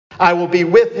I will be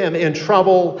with him in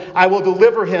trouble. I will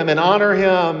deliver him and honor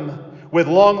him. With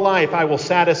long life I will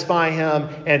satisfy him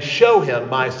and show him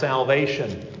my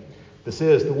salvation. This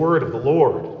is the word of the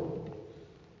Lord.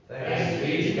 Thanks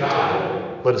be to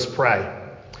God. Let us pray.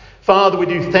 Father, we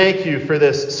do thank you for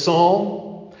this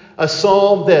psalm, a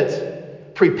psalm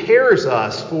that prepares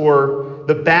us for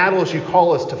the battles you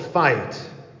call us to fight,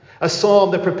 a psalm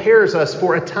that prepares us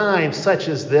for a time such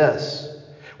as this,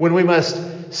 when we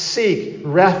must seek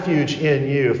refuge in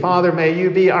you. Father, may you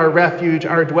be our refuge,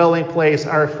 our dwelling place,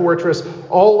 our fortress,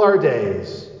 all our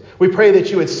days. We pray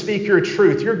that you would speak your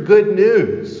truth, your good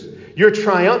news, your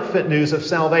triumphant news of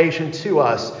salvation to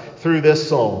us through this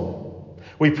psalm.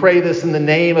 We pray this in the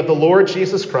name of the Lord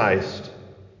Jesus Christ.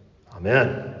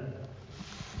 Amen.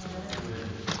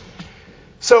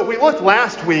 So we looked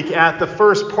last week at the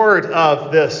first part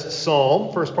of this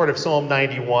psalm, first part of Psalm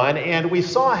 91, and we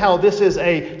saw how this is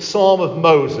a psalm of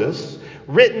Moses,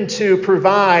 written to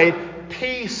provide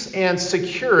peace and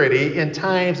security in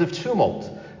times of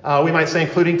tumult. We might say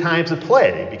including times of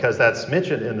plague, because that's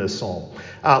mentioned in this psalm.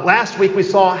 Last week we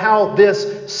saw how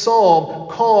this psalm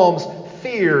calms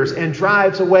fears and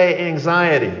drives away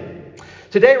anxiety.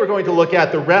 Today we're going to look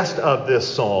at the rest of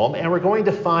this psalm, and we're going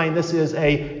to find this is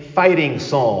a fighting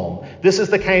psalm. This is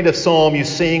the kind of psalm you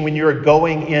sing when you're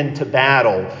going into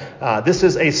battle. This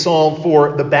is a psalm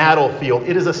for the battlefield.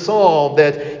 It is a psalm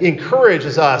that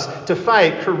encourages us to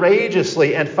fight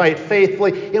courageously and fight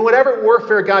faithfully in whatever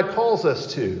warfare God calls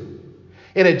us to.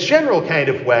 In a general kind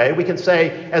of way, we can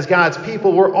say, as God's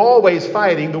people, we're always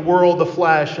fighting the world, the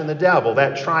flesh, and the devil,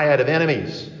 that triad of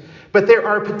enemies. But there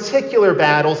are particular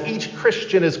battles each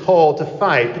Christian is called to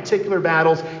fight, particular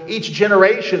battles each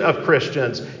generation of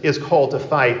Christians is called to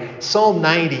fight. Psalm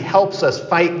 90 helps us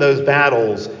fight those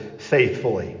battles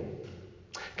faithfully.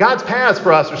 God's paths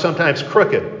for us are sometimes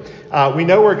crooked. We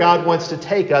know where God wants to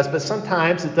take us, but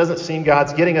sometimes it doesn't seem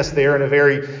God's getting us there in a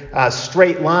very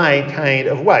straight line kind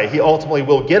of way. He ultimately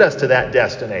will get us to that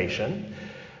destination.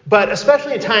 But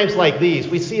especially in times like these,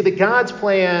 we see that God's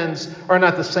plans are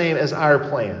not the same as our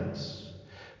plans.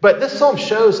 But this psalm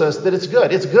shows us that it's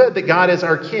good. It's good that God is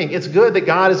our king. It's good that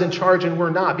God is in charge and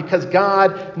we're not, because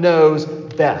God knows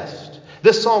best.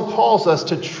 This psalm calls us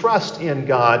to trust in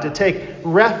God, to take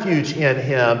refuge in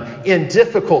him in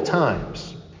difficult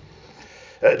times.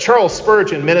 Charles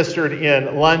Spurgeon ministered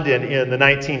in London in the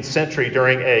 19th century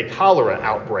during a cholera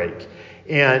outbreak,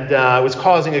 and was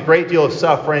causing a great deal of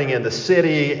suffering in the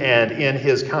city and in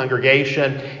his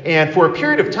congregation. And for a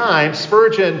period of time,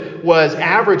 Spurgeon was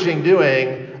averaging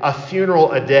doing a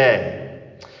funeral a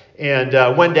day.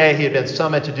 And one day he had been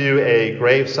summoned to do a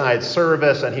graveside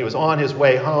service, and he was on his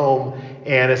way home.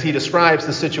 And as he describes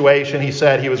the situation, he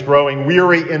said he was growing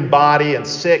weary in body and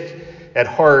sick at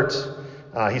heart.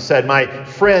 He said, "My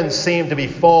friends seemed to be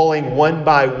falling one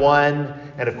by one."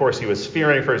 And of course, he was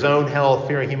fearing for his own health,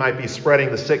 fearing he might be spreading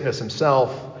the sickness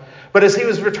himself. But as he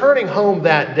was returning home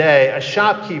that day, a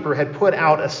shopkeeper had put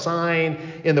out a sign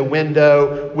in the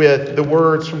window with the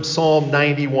words from Psalm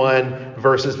 91,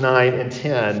 verses 9 and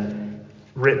 10,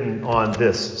 written on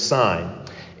this sign.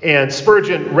 And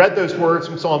Spurgeon read those words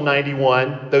from Psalm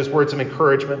 91, those words of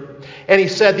encouragement. And he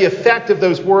said, the effect of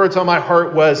those words on my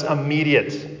heart was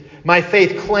immediate. My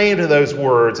faith claimed those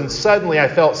words, and suddenly I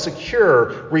felt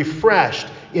secure, refreshed,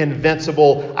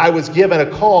 invincible. I was given a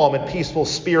calm and peaceful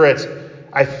spirit.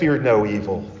 I feared no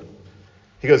evil.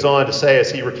 He goes on to say,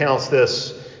 as he recounts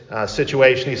this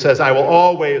situation, he says, I will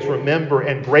always remember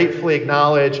and gratefully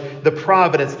acknowledge the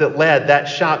providence that led that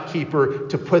shopkeeper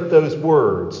to put those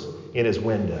words in his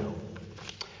window.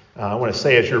 I want to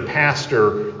say, as your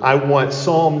pastor, I want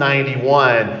Psalm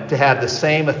 91 to have the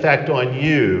same effect on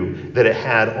you that it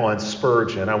had on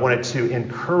Spurgeon. I want it to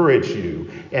encourage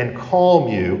you and calm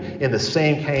you in the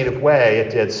same kind of way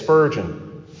it did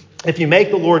Spurgeon. If you make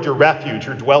the Lord your refuge,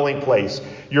 your dwelling place,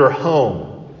 your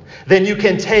home, then you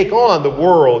can take on the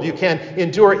world. You can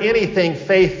endure anything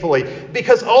faithfully,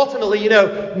 because ultimately,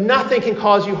 nothing can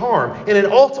cause you harm. In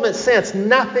an ultimate sense,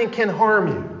 nothing can harm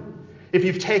you if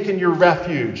you've taken your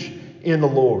refuge in the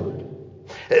Lord.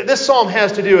 This psalm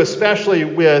has to do especially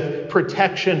with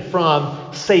protection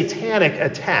from satanic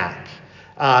attack.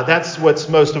 That's what's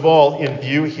most of all in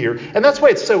view here. And that's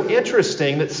why it's so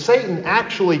interesting that Satan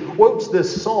actually quotes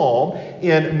this psalm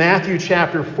in Matthew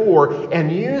chapter 4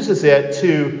 and uses it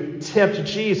to tempt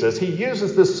Jesus. He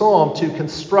uses this psalm to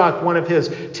construct one of his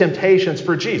temptations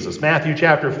for Jesus. Matthew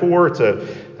chapter 4,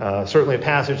 it's certainly a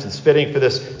passage that's fitting for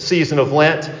this season of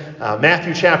Lent.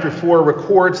 Matthew chapter 4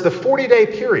 records the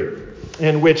 40-day period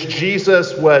in which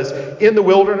Jesus was in the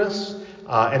wilderness,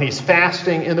 and he's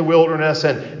fasting in the wilderness.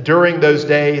 And during those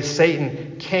days,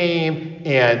 Satan came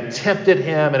and tempted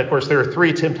him. And of course, there are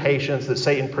 3 temptations that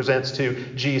Satan presents to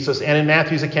Jesus. And in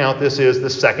Matthew's account, this is the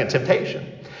second temptation.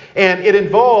 And it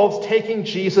involves taking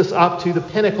Jesus up to the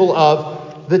pinnacle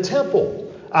of the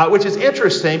temple, which is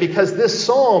interesting because this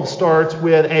psalm starts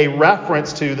with a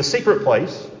reference to the secret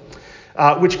place,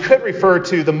 which could refer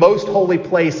to the most holy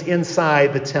place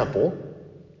inside the temple.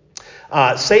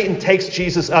 Satan takes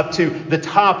Jesus up to the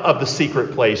top of the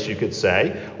secret place, you could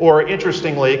say, or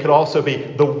interestingly, it could also be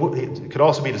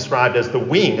described as the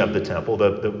wing of the temple.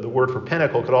 The word for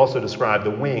pinnacle could also describe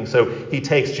the wing. So he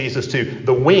takes Jesus to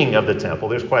the wing of the temple.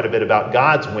 There's quite a bit about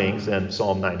God's wings in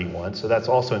Psalm 91, so that's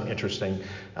also an interesting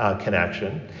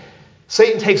connection.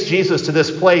 Satan takes Jesus to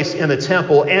this place in the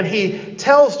temple, and he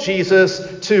tells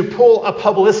Jesus to pull a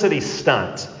publicity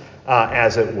stunt,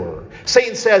 as it were.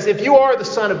 Satan says, if you are the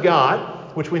Son of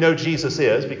God, which we know Jesus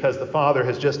is because the Father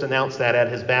has just announced that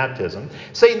at his baptism.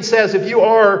 Satan says, if you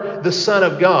are the Son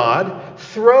of God,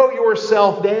 throw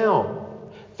yourself down.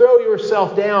 Throw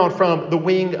yourself down from the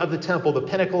wing of the temple, the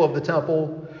pinnacle of the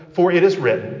temple, for it is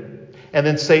written. And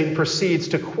then Satan proceeds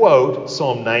to quote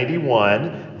Psalm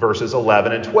 91, verses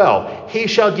 11 and 12. He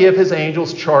shall give his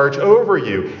angels charge over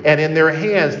you, and in their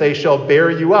hands they shall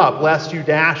bear you up, lest you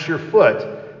dash your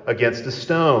foot against a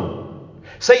stone.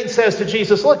 Satan says to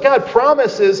Jesus, look, God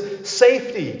promises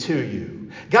safety to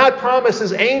you. God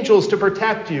promises angels to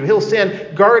protect you. He'll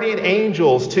send guardian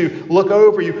angels to look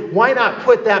over you. Why not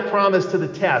put that promise to the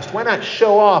test? Why not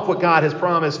show off what God has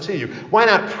promised to you? Why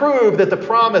not prove that the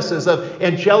promises of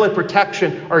angelic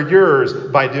protection are yours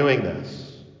by doing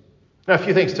this? Now, a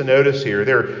few things to notice here.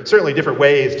 There are certainly different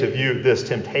ways to view this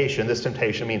temptation. This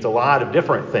temptation means a lot of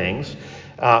different things.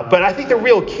 But I think the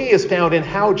real key is found in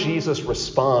how Jesus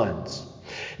responds.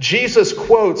 Jesus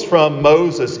quotes from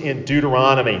Moses in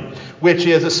Deuteronomy, which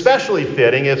is especially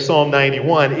fitting if Psalm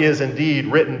 91 is indeed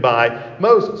written by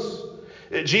Moses.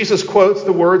 Jesus quotes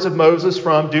the words of Moses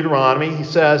from Deuteronomy. He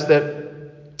says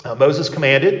that Moses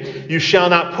commanded, you shall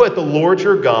not put the Lord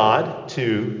your God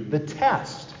to the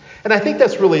test. And I think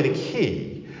that's really the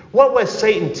key. What was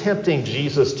Satan tempting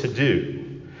Jesus to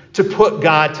do? To put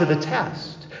God to the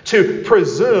test. To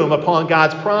presume upon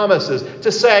God's promises,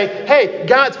 to say, hey,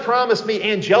 God's promised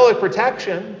me angelic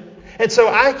protection, and so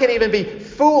I can even be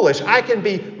foolish, I can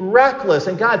be reckless,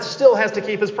 and God still has to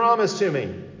keep his promise to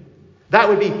me. That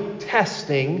would be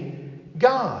testing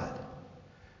God.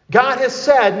 God has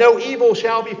said, no evil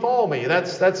shall befall me.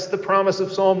 That's the promise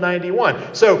of Psalm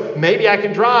 91. So maybe I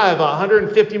can drive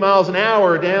 150 miles an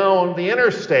hour down the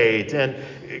interstate, and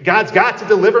God's got to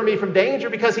deliver me from danger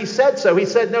because he said so. He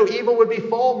said no evil would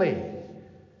befall me.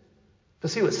 But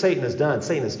see what Satan has done.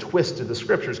 Satan has twisted the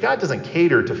scriptures. God doesn't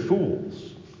cater to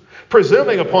fools.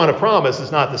 Presuming upon a promise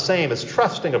is not the same as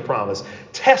trusting a promise.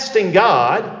 Testing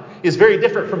God is very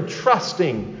different from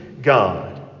trusting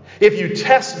God. If you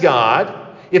test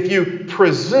God, if you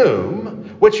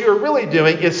presume, what you're really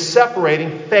doing is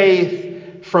separating faith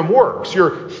from works.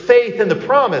 Your faith in the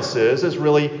promises is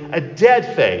really a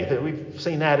dead faith. We've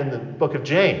seen that in the book of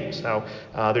James, how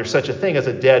there's such a thing as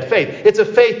a dead faith. It's a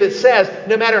faith that says,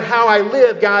 no matter how I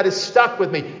live, God is stuck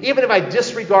with me. Even if I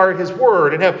disregard his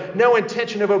word and have no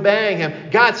intention of obeying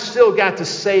him, God's still got to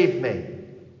save me.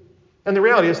 And the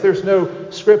reality is there's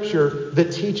no scripture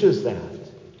that teaches that.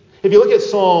 If you look at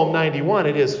Psalm 91,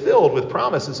 it is filled with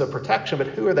promises of protection, but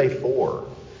who are they for?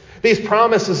 These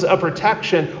promises of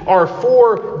protection are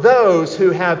for those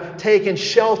who have taken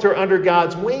shelter under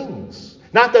God's wings,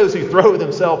 not those who throw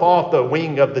themselves off the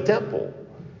wing of the temple.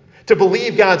 To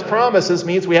believe God's promises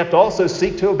means we have to also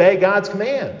seek to obey God's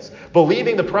commands.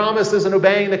 Believing the promises and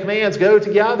obeying the commands go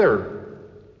together.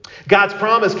 God's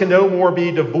promise can no more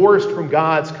be divorced from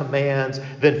God's commands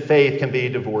than faith can be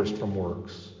divorced from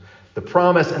works. The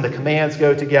promise and the commands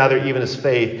go together even as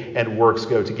faith and works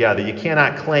go together. You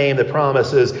cannot claim the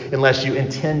promises unless you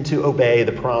intend to obey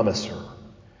the promiser.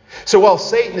 So while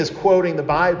Satan is quoting the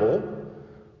Bible,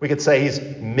 we could say he's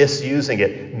misusing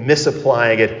it,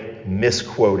 misapplying it,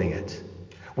 misquoting it.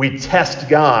 We test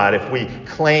God if we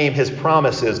claim his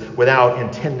promises without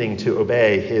intending to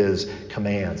obey his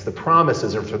commands. The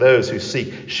promises are for those who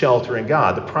seek shelter in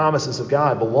God. The promises of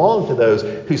God belong to those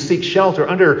who seek shelter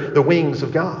under the wings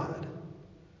of God.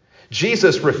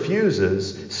 Jesus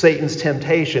refuses Satan's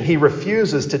temptation. He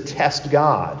refuses to test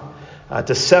God,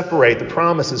 to separate the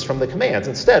promises from the commands.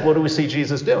 Instead, what do we see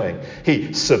Jesus doing?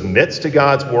 He submits to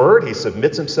God's word. He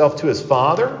submits himself to his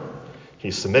Father.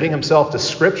 He's submitting himself to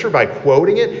Scripture by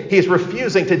quoting it. He's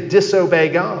refusing to disobey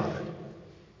God.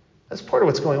 That's part of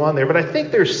what's going on there. But I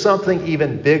think there's something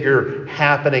even bigger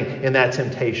happening in that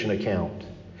temptation account.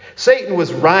 Satan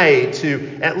was right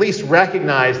to at least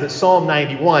recognize that Psalm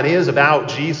 91 is about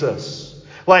Jesus.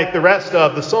 Like the rest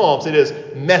of the Psalms, it is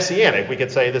messianic. We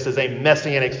could say this is a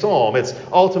messianic psalm. It's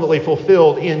ultimately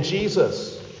fulfilled in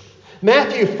Jesus.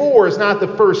 Matthew 4 is not the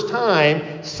first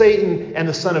time Satan and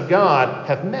the Son of God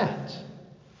have met.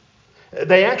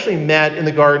 They actually met in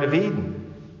the Garden of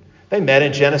Eden. They met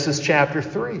in Genesis chapter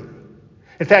 3.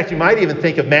 In fact, you might even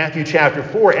think of Matthew chapter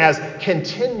 4 as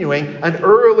continuing an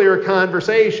earlier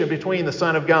conversation between the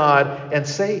Son of God and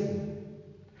Satan.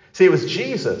 See, it was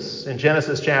Jesus in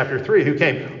Genesis chapter 3 who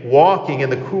came walking in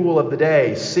the cool of the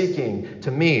day, seeking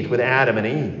to meet with Adam and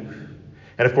Eve.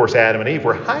 And of course, Adam and Eve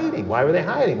were hiding. Why were they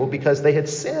hiding? Well, because they had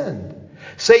sinned.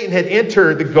 Satan had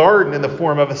entered the garden in the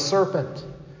form of a serpent.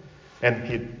 And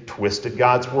he had twisted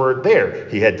God's word there.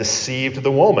 He had deceived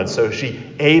the woman, so she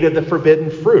ate of the forbidden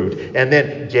fruit and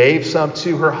then gave some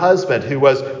to her husband who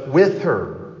was with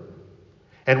her.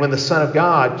 And when the Son of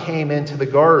God came into the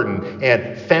garden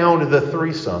and found the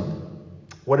threesome,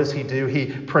 what does he do? He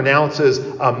pronounces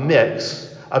a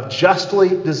mix of justly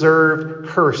deserved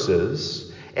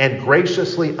curses and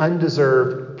graciously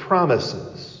undeserved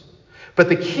promises. But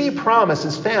the key promise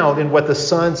is found in what the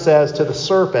Son says to the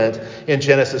serpent in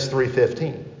Genesis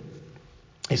 3:15.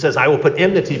 He says, I will put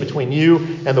enmity between you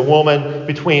and the woman,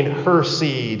 between her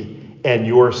seed and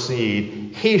your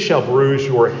seed. He shall bruise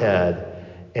your head,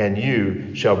 and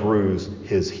you shall bruise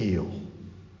his heel.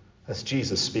 That's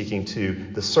Jesus speaking to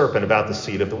the serpent about the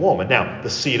seed of the woman. Now, the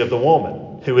seed of the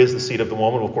woman. Who is the seed of the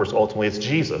woman? Well, of course, ultimately it's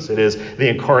Jesus. It is the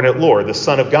incarnate Lord, the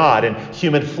Son of God in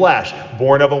human flesh,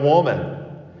 born of a woman,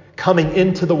 coming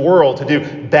into the world to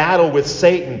do battle with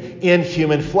Satan in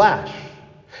human flesh.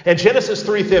 And Genesis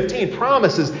 3:15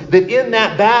 promises that in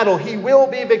that battle he will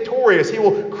be victorious. He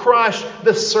will crush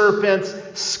the serpent's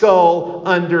skull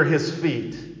under his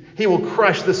feet. He will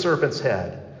crush the serpent's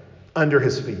head under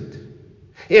his feet.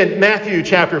 In Matthew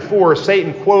chapter 4,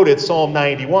 Satan quoted Psalm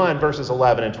 91, verses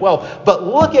 11 and 12. But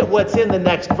look at what's in the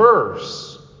next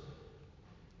verse.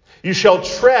 You shall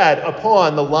tread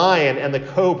upon the lion and the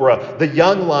cobra, the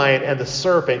young lion and the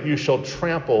serpent you shall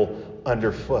trample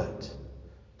underfoot.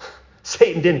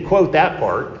 Satan didn't quote that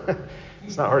part.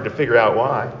 It's not hard to figure out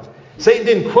why. Satan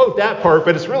didn't quote that part,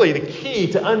 but it's really the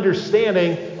key to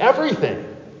understanding everything.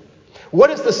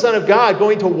 What is the Son of God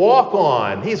going to walk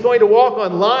on? He's going to walk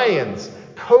on lions,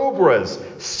 cobras,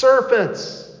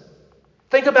 serpents.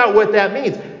 Think about what that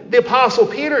means. The Apostle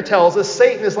Peter tells us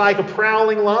Satan is like a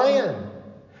prowling lion.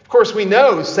 Of course, we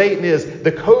know Satan is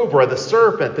the cobra, the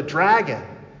serpent, the dragon.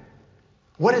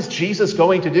 What is Jesus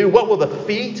going to do? What will the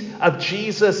feet of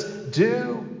Jesus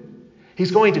do?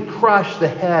 He's going to crush the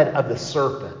head of the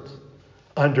serpent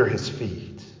under his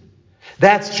feet.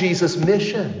 That's Jesus'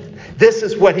 mission. This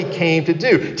is what he came to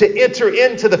do, to enter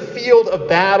into the field of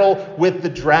battle with the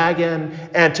dragon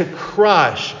and to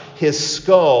crush his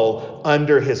skull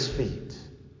under his feet,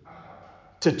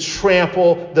 to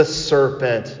trample the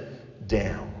serpent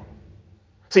down.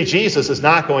 See, Jesus is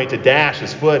not going to dash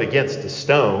his foot against a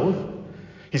stone.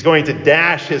 He's going to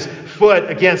dash his foot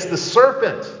against the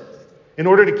serpent in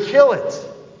order to kill it.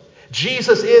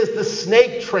 Jesus is the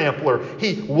snake trampler.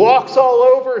 He walks all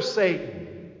over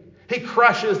Satan. He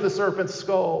crushes the serpent's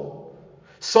skull.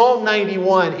 Psalm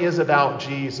 91 is about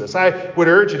Jesus. I would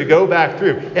urge you to go back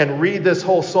through and read this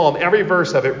whole psalm, every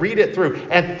verse of it, read it through,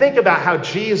 and think about how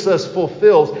Jesus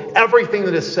fulfills everything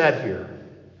that is said here.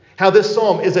 How this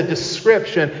psalm is a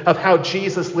description of how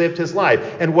Jesus lived his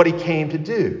life and what he came to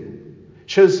do. It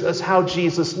shows us how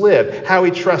Jesus lived, how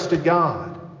he trusted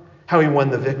God, how he won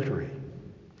the victory.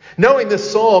 Knowing this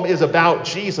psalm is about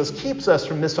Jesus keeps us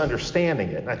from misunderstanding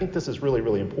it. And I think this is really,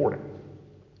 really important.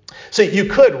 So you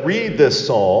could read this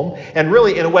psalm and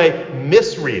really, in a way,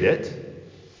 misread it,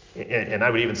 and I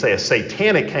would even say a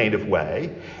satanic kind of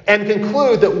way, and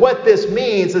conclude that what this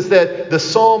means is that the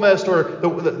psalmist or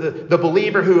the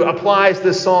believer who applies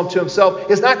this psalm to himself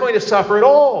is not going to suffer at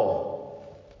all.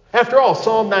 After all,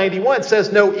 Psalm 91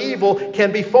 says no evil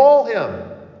can befall him.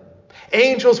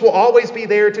 Angels will always be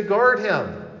there to guard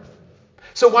him.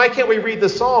 So why can't we read the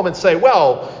psalm and say,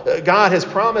 well, God has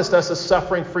promised us a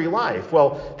suffering-free life?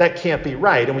 Well, that can't be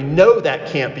right. And we know that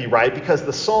can't be right because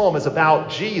the psalm is about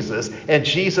Jesus, and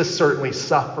Jesus certainly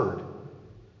suffered.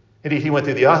 Indeed, he went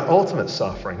through the ultimate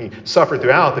suffering. He suffered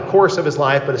throughout the course of his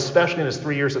life, but especially in his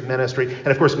 3 years of ministry, and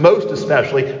of course, most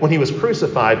especially when he was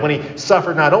crucified, when he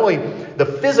suffered not only the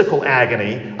physical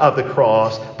agony of the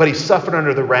cross, but he suffered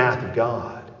under the wrath of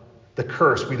God, the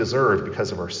curse we deserved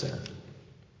because of our sin.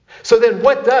 So then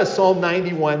what does Psalm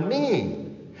 91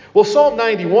 mean? Well, Psalm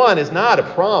 91 is not a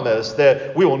promise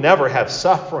that we will never have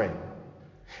suffering.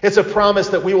 It's a promise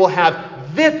that we will have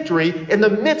victory in the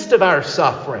midst of our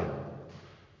suffering.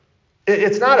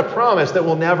 It's not a promise that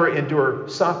we'll never endure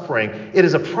suffering. It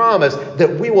is a promise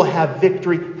that we will have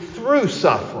victory through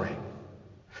suffering.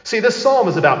 See, this psalm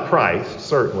is about Christ,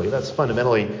 certainly. That's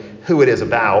fundamentally who it is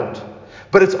about.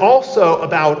 But it's also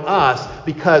about us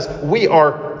because we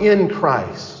are in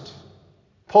Christ.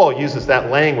 Paul uses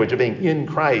that language of being in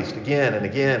Christ again and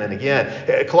again and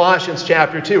again. Colossians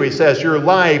chapter 2, he says, your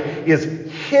life is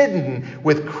hidden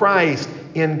with Christ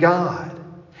in God.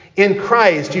 In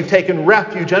Christ, you've taken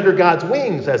refuge under God's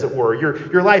wings, as it were.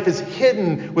 Your life is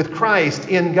hidden with Christ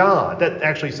in God. That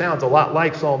actually sounds a lot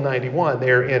like Psalm 91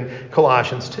 there in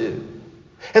Colossians 2.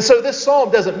 And so this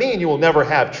psalm doesn't mean you will never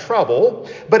have trouble,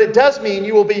 but it does mean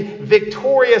you will be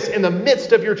victorious in the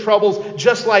midst of your troubles,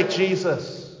 just like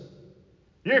Jesus.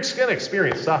 You're going to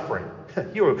experience suffering.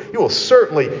 You will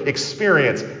certainly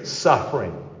experience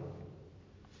suffering.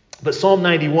 But Psalm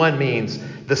 91 means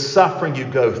the suffering you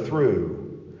go through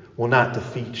will not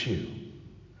defeat you.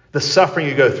 The suffering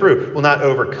you go through will not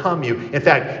overcome you. In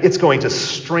fact, it's going to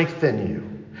strengthen you.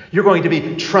 You're going to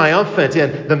be triumphant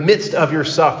in the midst of your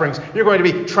sufferings. You're going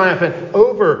to be triumphant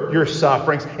over your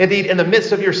sufferings. Indeed, in the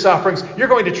midst of your sufferings, you're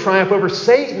going to triumph over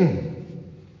Satan.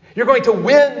 You're going to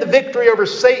win the victory over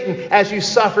Satan as you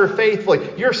suffer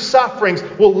faithfully. Your sufferings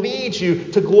will lead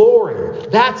you to glory.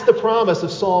 That's the promise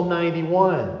of Psalm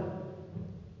 91.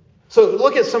 So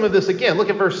look at some of this again. Look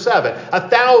at verse 7.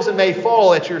 1,000 may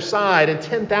fall at your side and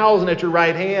 10,000 at your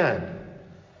right hand.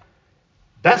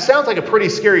 That sounds like a pretty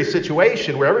scary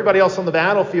situation where everybody else on the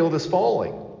battlefield is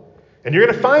falling. And you're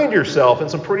going to find yourself in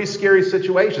some pretty scary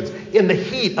situations in the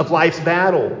heat of life's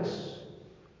battles.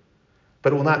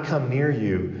 But it will not come near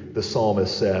you, the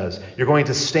psalmist says. You're going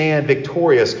to stand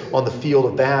victorious on the field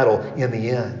of battle in the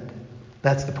end.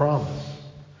 That's the promise.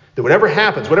 That whatever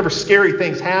happens, whatever scary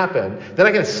things happen, they're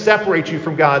not going to separate you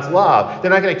from God's love.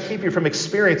 They're not going to keep you from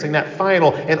experiencing that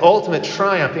final and ultimate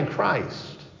triumph in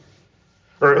Christ.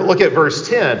 Or look at verse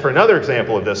 10 for another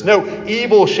example of this. No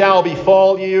evil shall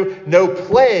befall you, no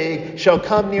plague shall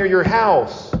come near your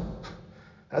house.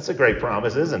 That's a great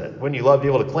promise, isn't it? Wouldn't you love to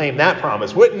be able to claim that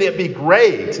promise? Wouldn't it be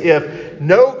great if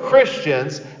no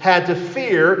Christians had to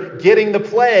fear getting the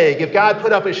plague? If God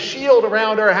put up a shield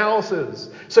around our houses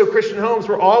so Christian homes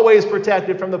were always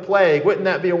protected from the plague, wouldn't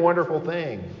that be a wonderful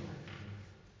thing?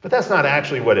 But that's not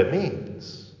actually what it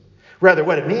means. Rather,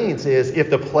 what it means is if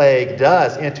the plague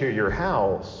does enter your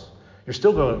house, you're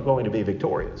still going to be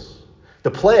victorious.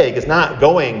 The plague is not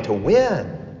going to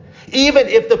win. Even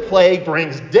if the plague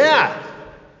brings death,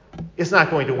 it's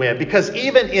not going to win. Because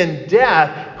even in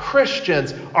death,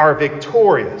 Christians are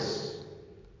victorious.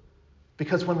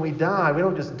 Because when we die, we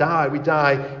don't just die, we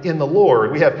die in the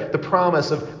Lord. We have the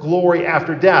promise of glory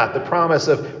after death, the promise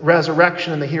of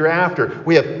resurrection in the hereafter.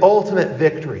 We have ultimate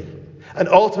victory. An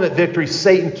ultimate victory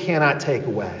Satan cannot take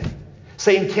away.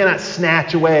 Satan cannot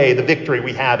snatch away the victory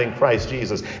we have in Christ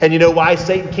Jesus. And you know why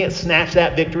Satan can't snatch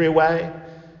that victory away?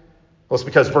 Well, it's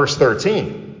because verse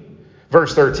 13.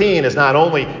 Verse 13 is not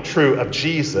only true of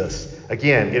Jesus,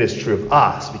 again, it is true of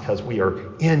us because we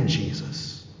are in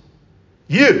Jesus.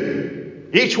 You,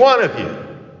 each one of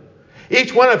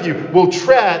you will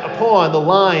tread upon the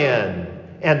lion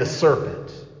and the serpent.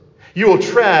 You will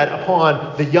tread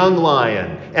upon the young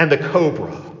lion and the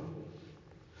cobra.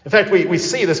 In fact, we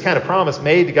see this kind of promise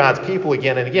made to God's people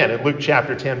again and again. In Luke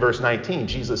chapter 10, verse 19,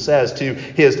 Jesus says to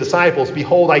his disciples,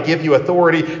 behold, I give you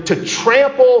authority to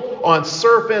trample on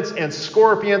serpents and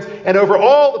scorpions and over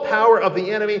all the power of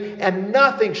the enemy, and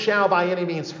nothing shall by any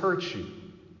means hurt you.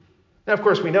 Now, of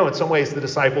course, we know in some ways the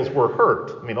disciples were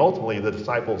hurt. I mean, ultimately, the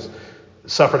disciples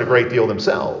suffered a great deal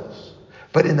themselves.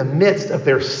 But in the midst of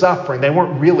their suffering, they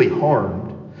weren't really harmed.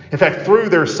 In fact, through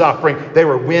their suffering, they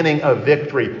were winning a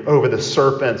victory over the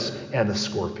serpents and the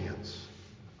scorpions.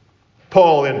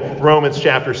 Paul in Romans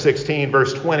chapter 16,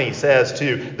 verse 20 says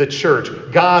to the church,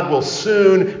 God will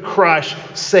soon crush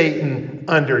Satan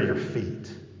under your feet.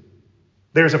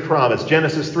 There's a promise.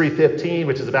 Genesis 3:15,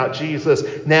 which is about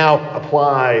Jesus, now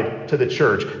applied to the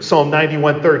church. Psalm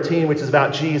 91:13, which is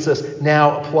about Jesus,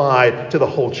 now applied to the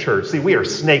whole church. See, we are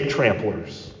snake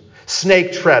tramplers,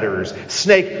 snake treaders,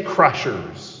 snake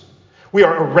crushers. We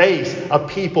are a race of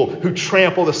people who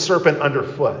trample the serpent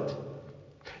underfoot.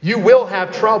 You will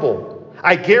have trouble.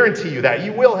 I guarantee you that.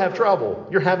 You will have trouble.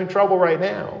 You're having trouble right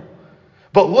now.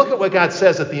 But look at what God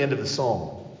says at the end of the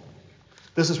psalm.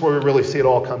 This is where we really see it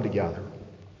all come together.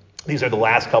 These are the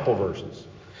last couple verses.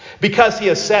 Because he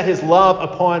has set his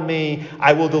love upon me,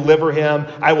 I will deliver him.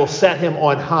 I will set him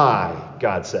on high,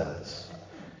 God says.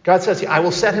 God says, I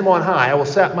will set him on high. I will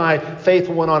set my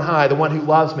faithful one on high, the one who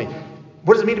loves me.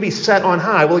 What does it mean to be set on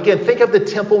high? Well, again, think of the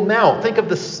Temple Mount. Think of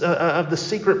the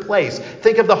secret place.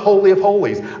 Think of the Holy of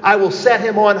Holies. I will set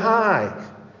him on high.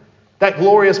 That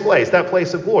glorious place, that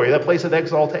place of glory, that place of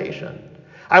exaltation.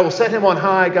 I will set him on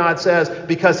high, God says,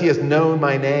 because he has known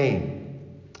my name.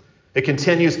 It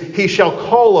continues, he shall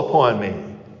call upon me.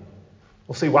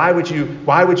 Well, see, why would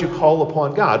you call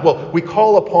upon God? Well, we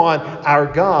call upon our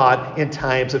God in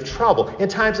times of trouble. In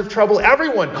times of trouble,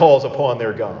 everyone calls upon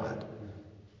their God.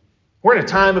 We're in a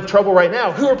time of trouble right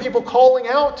now. Who are people calling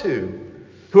out to?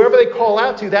 Whoever they call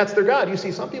out to, that's their God. You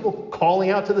see some people calling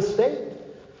out to the state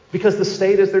because the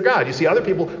state is their God. You see other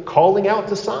people calling out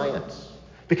to science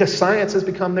because science has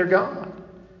become their God.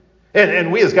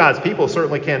 And we as God's people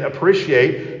certainly can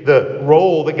appreciate the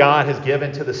role that God has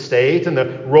given to the state and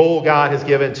the role God has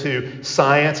given to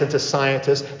science and to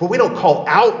scientists. But we don't call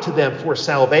out to them for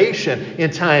salvation in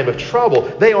time of trouble.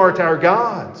 They aren't our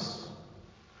gods.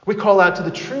 We call out to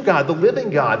the true God, the living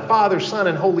God, Father, Son,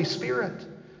 and Holy Spirit.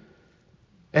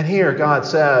 And here God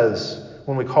says,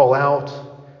 when we call out,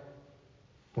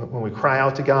 when we cry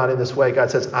out to God in this way,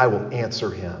 God says, I will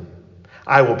answer him.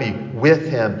 I will be with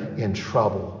him in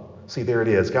trouble. See, there it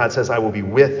is. God says, I will be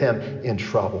with him in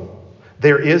trouble.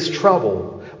 There is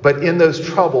trouble, but in those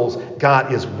troubles,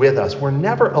 God is with us. We're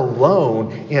never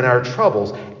alone in our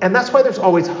troubles. And that's why there's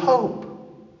always hope.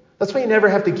 That's why you never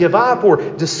have to give up or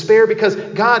despair, because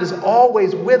God is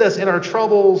always with us in our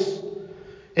troubles.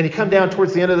 And you come down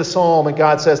towards the end of the psalm and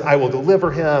God says, I will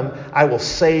deliver him. I will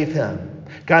save him.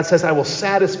 God says, I will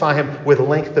satisfy him with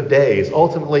length of days,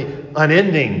 ultimately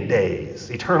unending days,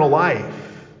 eternal life.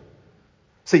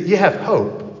 See, you have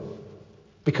hope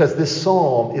because this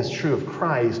psalm is true of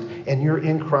Christ and you're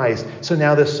in Christ. So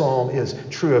now this psalm is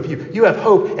true of you. You have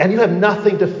hope and you have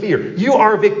nothing to fear. You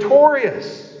are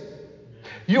victorious.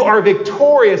 You are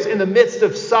victorious in the midst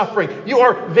of suffering. You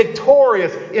are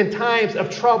victorious in times of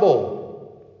trouble.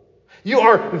 You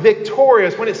are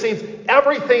victorious when it seems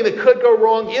everything that could go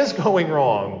wrong is going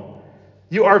wrong.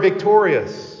 You are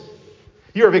victorious.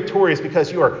 You are victorious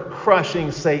because you are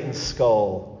crushing Satan's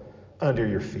skull under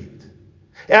your feet.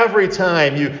 Every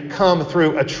time you come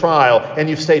through a trial and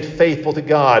you've stayed faithful to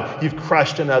God, you've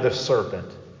crushed another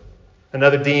serpent.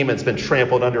 Another demon's been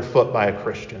trampled underfoot by a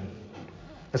Christian.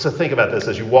 And so think about this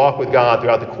as you walk with God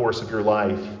throughout the course of your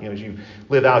life, as you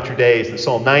live out your days that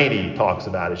Psalm 90 talks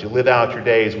about, as you live out your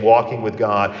days walking with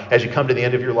God, as you come to the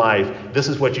end of your life, this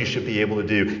is what you should be able to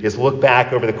do, is look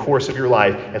back over the course of your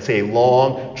life and see a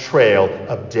long trail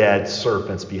of dead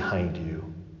serpents behind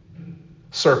you.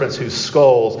 Serpents whose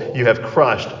skulls you have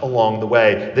crushed along the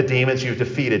way. The demons you've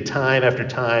defeated time after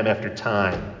time after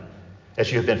time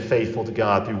as you have been faithful to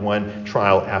God through one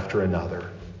trial after another.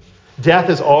 Death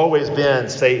has always been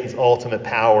Satan's ultimate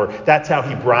power. That's how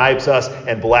he bribes us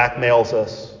and blackmails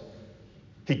us.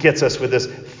 He gets us with this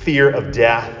fear of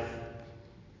death.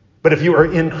 But if you are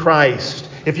in Christ,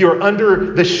 if you are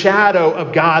under the shadow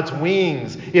of God's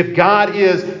wings, if God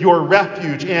is your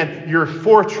refuge and your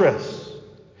fortress,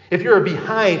 if you're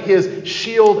behind his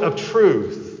shield of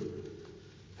truth,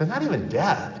 then not even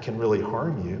death can really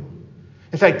harm you.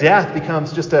 In fact, death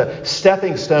becomes just a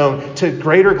stepping stone to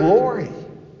greater glory.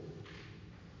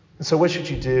 And so what should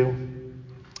you do?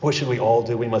 What should we all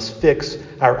do? We must fix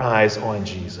our eyes on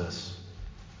Jesus.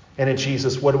 And in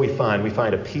Jesus, what do we find? We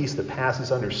find a peace that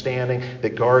passes understanding,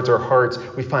 that guards our hearts.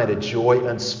 We find a joy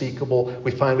unspeakable. We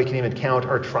find we can even count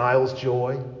our trials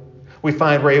joy. We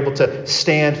find we're able to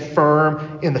stand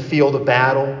firm in the field of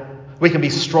battle. We can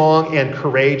be strong and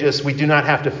courageous. We do not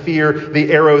have to fear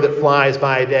the arrow that flies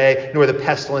by day, nor the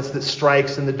pestilence that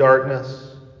strikes in the darkness.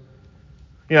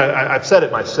 I've said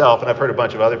it myself, and I've heard a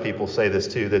bunch of other people say this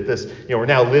too, that we're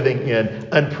now living in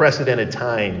unprecedented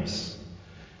times.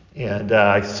 And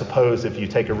I suppose if you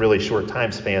take a really short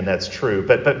time span, that's true.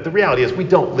 But the reality is we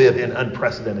don't live in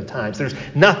unprecedented times. There's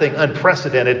nothing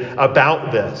unprecedented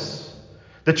about this.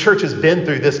 The church has been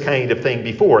through this kind of thing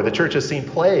before. The church has seen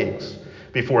plagues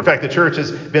before. In fact, the church has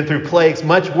been through plagues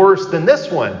much worse than this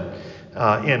one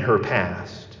in her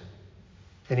past.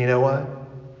 And you know what?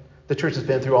 The church has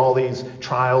been through all these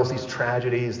trials, these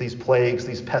tragedies, these plagues,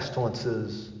 these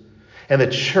pestilences. And the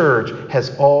church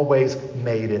has always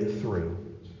made it through.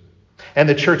 And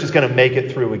the church is going to make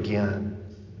it through again.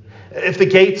 If the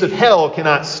gates of hell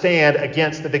cannot stand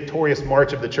against the victorious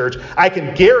march of the church, I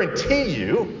can guarantee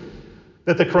you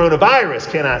that the coronavirus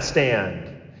cannot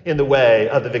stand in the way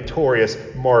of the victorious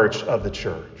march of the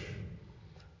church.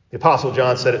 The Apostle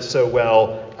John said it so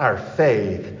well, our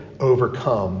faith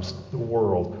overcomes the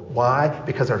world. Why?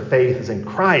 Because our faith is in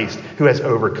Christ who has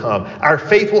overcome. Our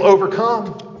faith will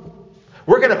overcome.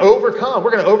 We're going to overcome. We're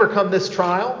going to overcome this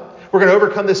trial. We're going to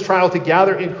overcome this trial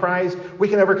together in Christ. We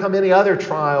can overcome any other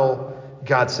trial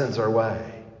God sends our way.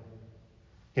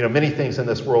 You know, many things in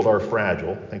this world are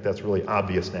fragile. I think that's really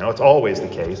obvious now. It's always the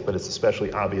case, but it's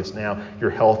especially obvious now. Your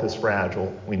health is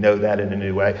fragile. We know that in a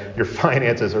new way. Your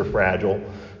finances are fragile,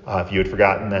 if you had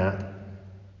forgotten that.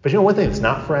 But you know, one thing that's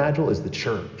not fragile is the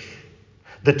church.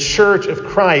 The church of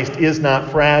Christ is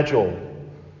not fragile.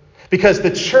 Because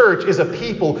the church is a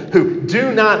people who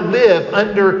do not live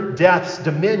under death's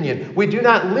dominion. We do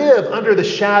not live under the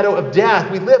shadow of death.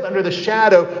 We live under the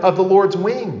shadow of the Lord's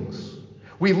wings.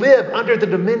 We live under the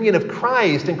dominion of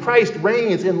Christ, and Christ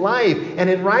reigns in life and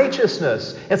in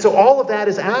righteousness. And so all of that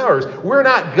is ours. We're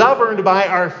not governed by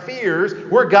our fears.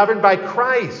 We're governed by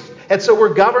Christ. And so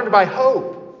we're governed by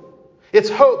hope. It's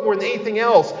hope more than anything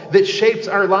else that shapes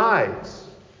our lives.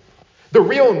 The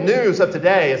real news of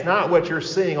today is not what you're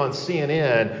seeing on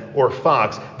CNN or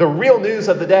Fox. The real news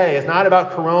of the day is not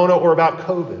about Corona or about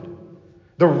COVID.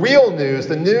 The real news,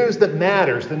 the news that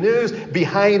matters, the news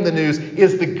behind the news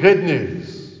is the good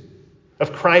news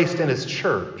of Christ and his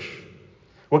church.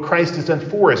 What Christ has done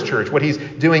for his church, what he's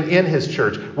doing in his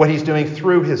church, what he's doing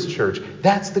through his church.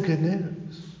 That's the good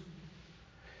news.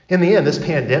 In the end, this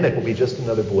pandemic will be just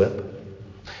another blip.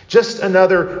 Just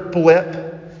another blip.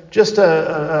 Just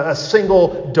a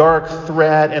single dark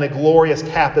thread in a glorious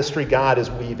tapestry God is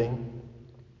weaving.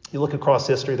 You look across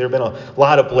history, there have been a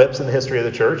lot of blips in the history of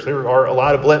the church. There are a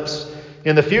lot of blips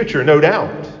in the future, no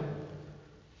doubt.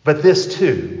 But this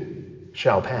too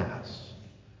shall pass.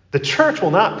 The church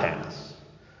will not pass,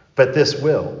 but this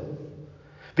will.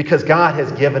 Because God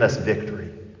has given us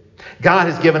victory. God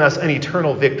has given us an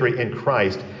eternal victory in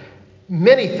Christ.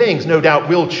 Many things, no doubt,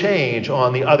 will change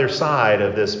on the other side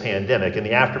of this pandemic. In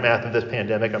the aftermath of this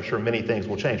pandemic, I'm sure many things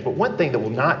will change. But one thing that will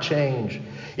not change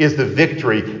is the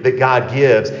victory that God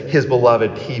gives his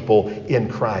beloved people in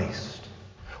Christ.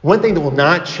 One thing that will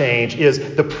not change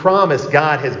is the promise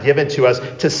God has given to us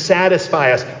to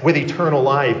satisfy us with eternal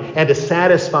life and to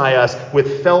satisfy us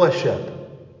with fellowship.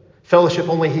 Fellowship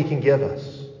only he can give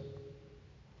us.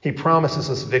 He promises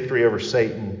us victory over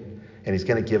Satan, and he's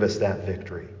going to give us that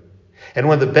victory. And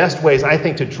one of the best ways, I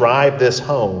think, to drive this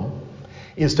home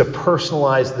is to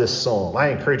personalize this psalm. I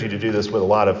encourage you to do this with a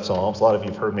lot of psalms. A lot of you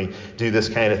have heard me do this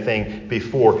kind of thing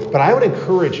before. But I would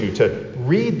encourage you to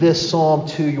read this psalm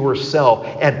to yourself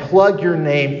and plug your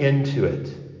name into it.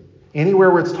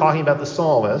 Anywhere where it's talking about the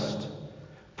psalmist,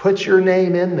 put your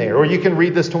name in there. Or you can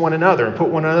read this to one another and put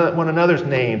one another's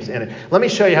names in it. Let me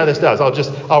show you how this does.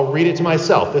 I'll read it to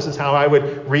myself. This is how I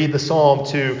would read the psalm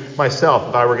to myself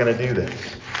if I were going to do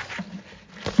this.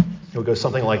 It would go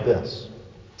something like this.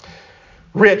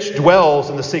 Rich dwells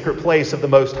in the secret place of the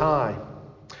Most High.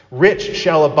 Rich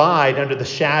shall abide under the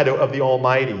shadow of the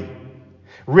Almighty.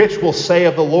 Rich will say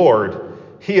of the Lord,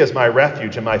 he is my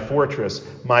refuge and my fortress,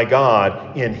 my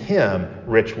God, in him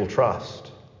rich will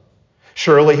trust.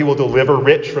 Surely he will deliver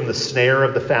rich from the snare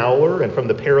of the fowler and from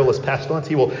the perilous pestilence.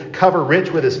 He will cover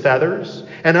rich with his feathers,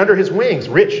 and under his wings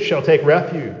rich shall take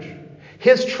refuge.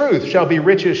 His truth shall be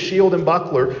rich's shield and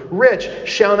buckler. Rich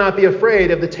shall not be afraid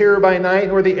of the terror by night,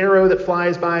 nor the arrow that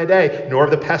flies by day, nor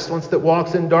of the pestilence that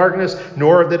walks in darkness,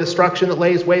 nor of the destruction that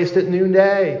lays waste at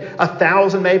noonday.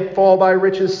 1,000 may fall by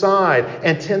rich's side,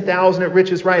 and 10,000 at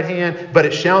rich's right hand, but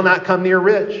it shall not come near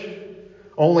rich.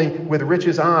 Only with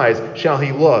rich's eyes shall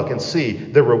he look and see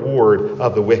the reward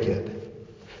of the wicked.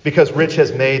 Because rich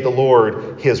has made the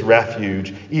Lord his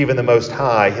refuge, even the Most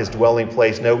High his dwelling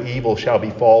place. No evil shall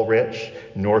befall rich,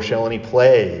 nor shall any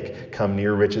plague come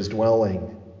near rich's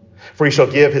dwelling. For he shall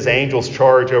give his angels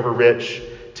charge over rich,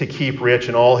 to keep rich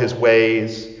in all his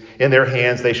ways. In their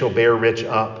hands they shall bear rich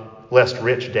up, lest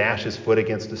rich dash his foot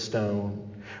against a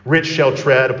stone. Rich shall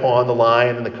tread upon the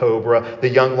lion and the cobra, the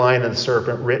young lion and the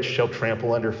serpent. Rich shall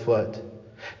trample underfoot.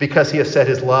 Because he has set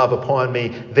his love upon me,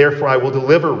 therefore I will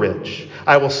deliver rich.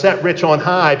 I will set rich on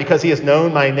high, because he has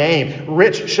known my name.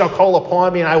 Rich shall call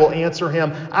upon me, and I will answer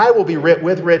him. I will be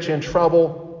with rich in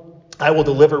trouble. I will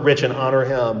deliver rich and honor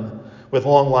him. With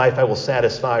long life I will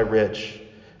satisfy rich,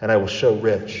 and I will show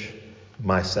rich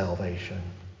my salvation.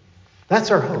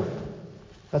 That's our hope.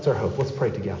 That's our hope. Let's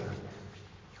pray together.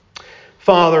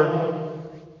 Father,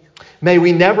 may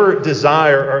we never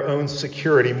desire our own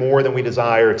security more than we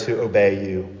desire to obey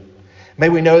you. May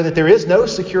we know that there is no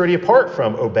security apart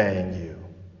from obeying you.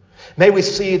 May we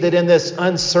see that in this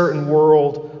uncertain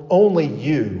world, only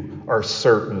you are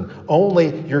certain.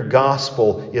 Only your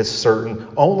gospel is certain.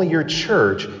 Only your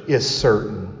church is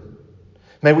certain.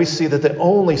 May we see that the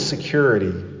only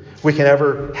security we can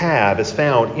ever have is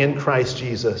found in Christ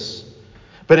Jesus.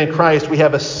 But in Christ we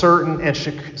have a certain and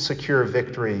secure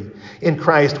victory. In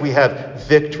Christ we have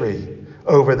victory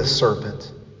over the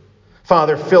serpent.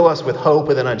 Father, fill us with hope,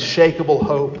 with an unshakable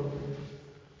hope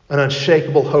in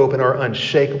our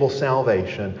unshakable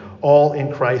salvation, all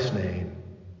in Christ's name.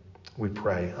 We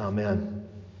pray. Amen.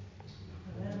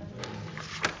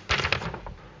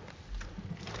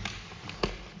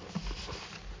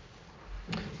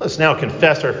 Let's now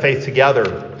confess our faith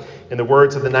together in the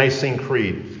words of the Nicene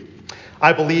Creed.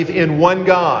 I believe in one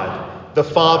God, the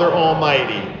Father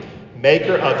Almighty,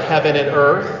 maker of heaven and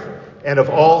earth, and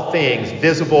of all things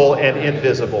visible and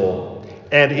invisible,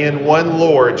 and in one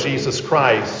Lord Jesus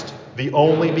Christ, the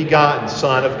only begotten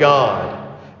Son of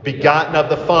God, begotten of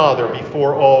the Father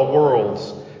before all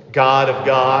worlds, God of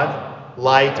God,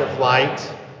 light of light,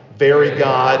 very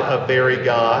God of very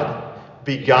God,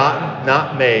 begotten,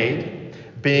 not made,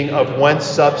 being of one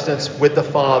substance with the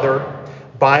Father,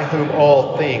 by whom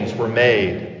all things were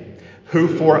made, who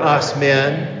for us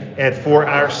men and for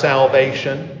our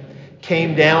salvation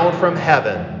came down from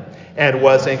heaven and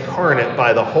was incarnate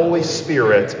by the Holy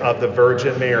Spirit of the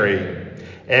Virgin Mary,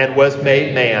 and was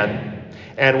made man,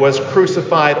 and was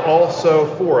crucified also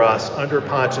for us under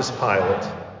Pontius Pilate.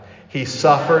 He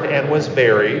suffered and was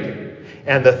buried,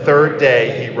 and the third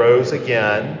day he rose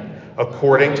again,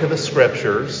 according to the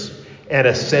Scriptures, and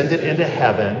ascended into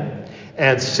heaven,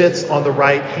 and sits on the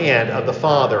right hand of the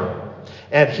Father.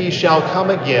 And he shall come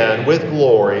again with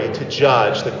glory to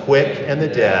judge the quick and the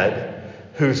dead,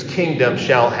 whose kingdom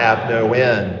shall have no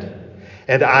end.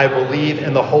 And I believe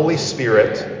in the Holy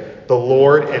Spirit, the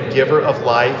Lord and giver of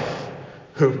life,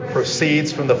 who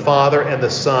proceeds from the Father and the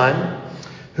Son,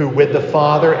 who with the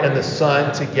Father and the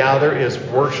Son together is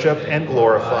worshipped and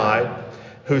glorified,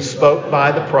 who spoke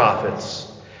by the prophets.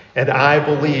 And I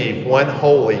believe one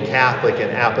holy Catholic and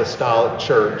Apostolic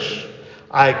Church.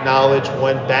 I acknowledge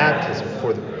one baptism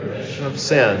for the remission of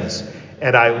sins,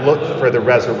 and I look for the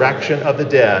resurrection of the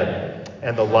dead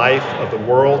and the life of the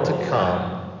world to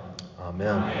come.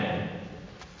 Amen.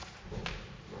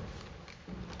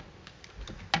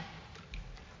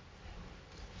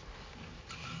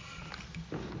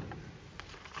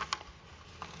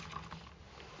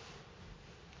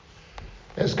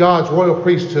 As God's royal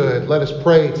priesthood, let us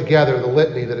pray together the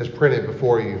litany that is printed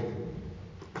before you.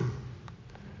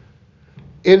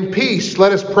 In peace,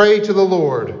 let us pray to the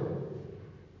Lord.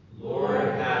 Lord,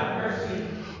 have mercy.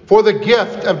 For the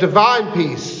gift of divine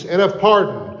peace and of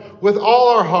pardon, with all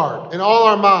our heart and all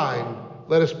our mind,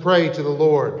 let us pray to the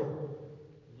Lord.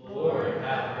 Lord,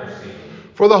 have mercy.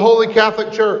 For the Holy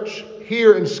Catholic Church,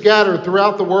 here and scattered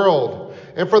throughout the world,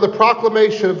 and for the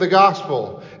proclamation of the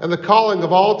gospel and the calling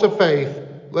of all to faith,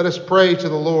 let us pray to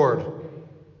the Lord.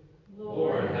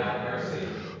 Lord, have mercy.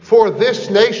 For this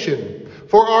nation,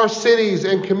 for our cities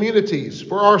and communities,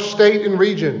 for our state and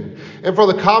region, and for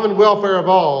the common welfare of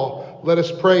all, let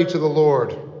us pray to the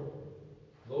Lord.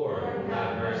 Lord,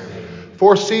 have mercy.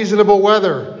 For seasonable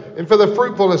weather and for the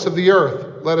fruitfulness of the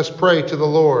earth, let us pray to the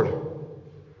Lord.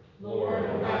 Lord,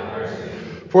 have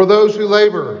mercy. For those who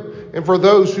labor and for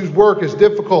those whose work is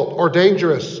difficult or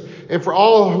dangerous, and for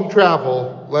all who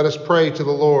travel, let us pray to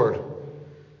the Lord.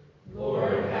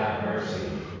 Lord, have mercy.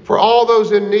 For all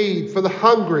those in need, for the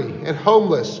hungry and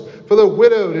homeless, for the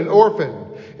widowed and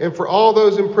orphan, and for all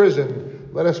those in prison,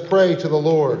 let us pray to the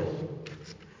Lord.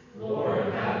 Lord,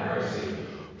 have mercy.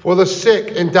 For the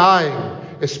sick and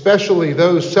dying, especially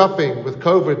those suffering with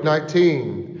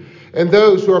COVID-19, and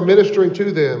those who are ministering to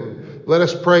them, let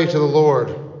us pray to the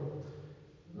Lord.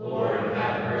 Lord,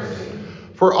 have mercy.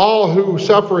 For all who are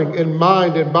suffering in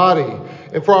mind and body,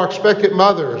 and for our expectant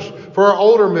mothers, for our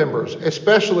older members,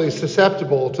 especially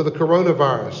susceptible to the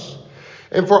coronavirus,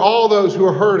 and for all those who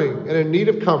are hurting and in need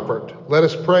of comfort, let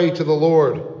us pray to the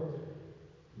Lord.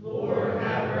 Lord,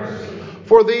 have mercy.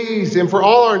 For these and for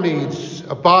all our needs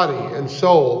of body and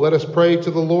soul, let us pray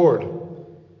to the Lord.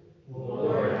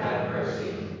 Lord, have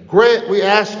mercy. Grant, we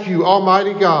ask you,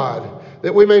 Almighty God,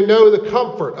 that we may know the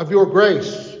comfort of your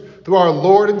grace through our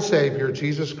Lord and Savior,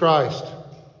 Jesus Christ.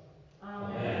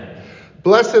 Amen.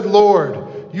 Blessed Lord,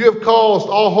 you have caused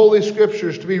all holy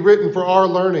scriptures to be written for our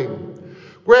learning.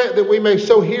 Grant that we may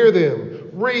so hear them,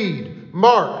 read,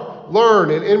 mark,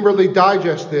 learn, and inwardly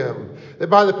digest them, that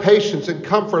by the patience and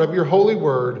comfort of your holy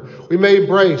word, we may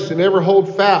embrace and ever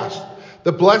hold fast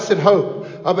the blessed hope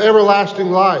of everlasting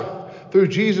life through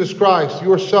Jesus Christ,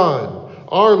 your Son,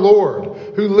 our Lord,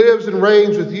 who lives and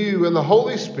reigns with you in the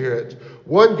Holy Spirit,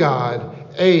 one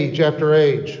God, age after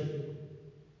age.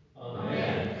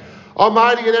 Amen.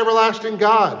 Almighty and everlasting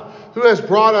God, who has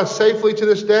brought us safely to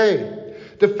this day,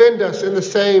 defend us in the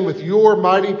same with your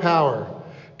mighty power.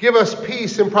 Give us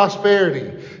peace and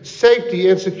prosperity, safety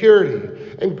and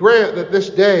security, and grant that this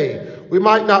day we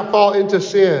might not fall into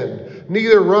sin,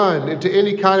 neither run into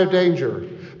any kind of danger,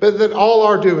 but that all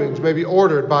our doings may be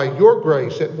ordered by your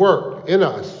grace at work in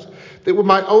us, that we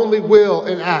might only will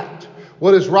and act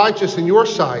what is righteous in your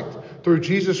sight through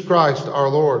Jesus Christ our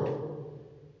Lord.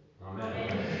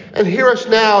 Amen. And hear us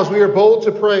now as we are bold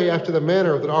to pray after the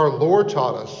manner that our Lord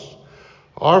taught us.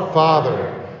 Our Father,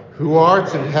 who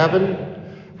art in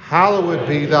heaven, hallowed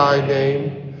be thy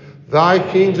name. Thy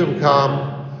kingdom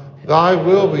come, thy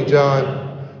will be done,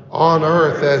 on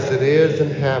earth as it is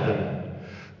in heaven.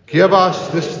 Give us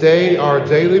this day our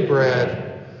daily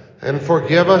bread, and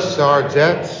forgive us our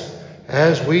debts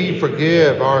as we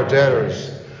forgive our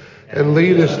debtors. And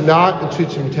lead us not into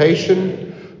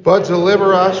temptation, but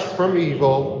deliver us from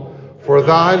evil. For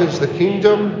thine is the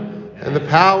kingdom, and the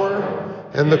power,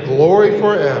 and the glory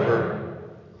forever.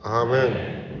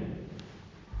 Amen.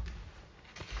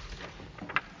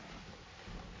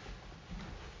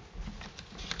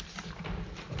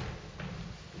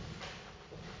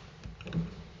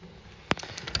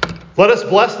 Let us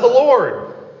bless the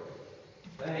Lord.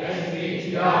 Thanks be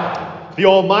to God. The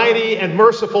Almighty and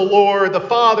merciful Lord, the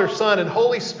Father, Son, and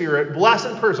Holy Spirit, bless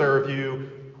and preserve you.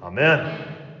 Amen.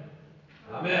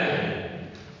 Amen.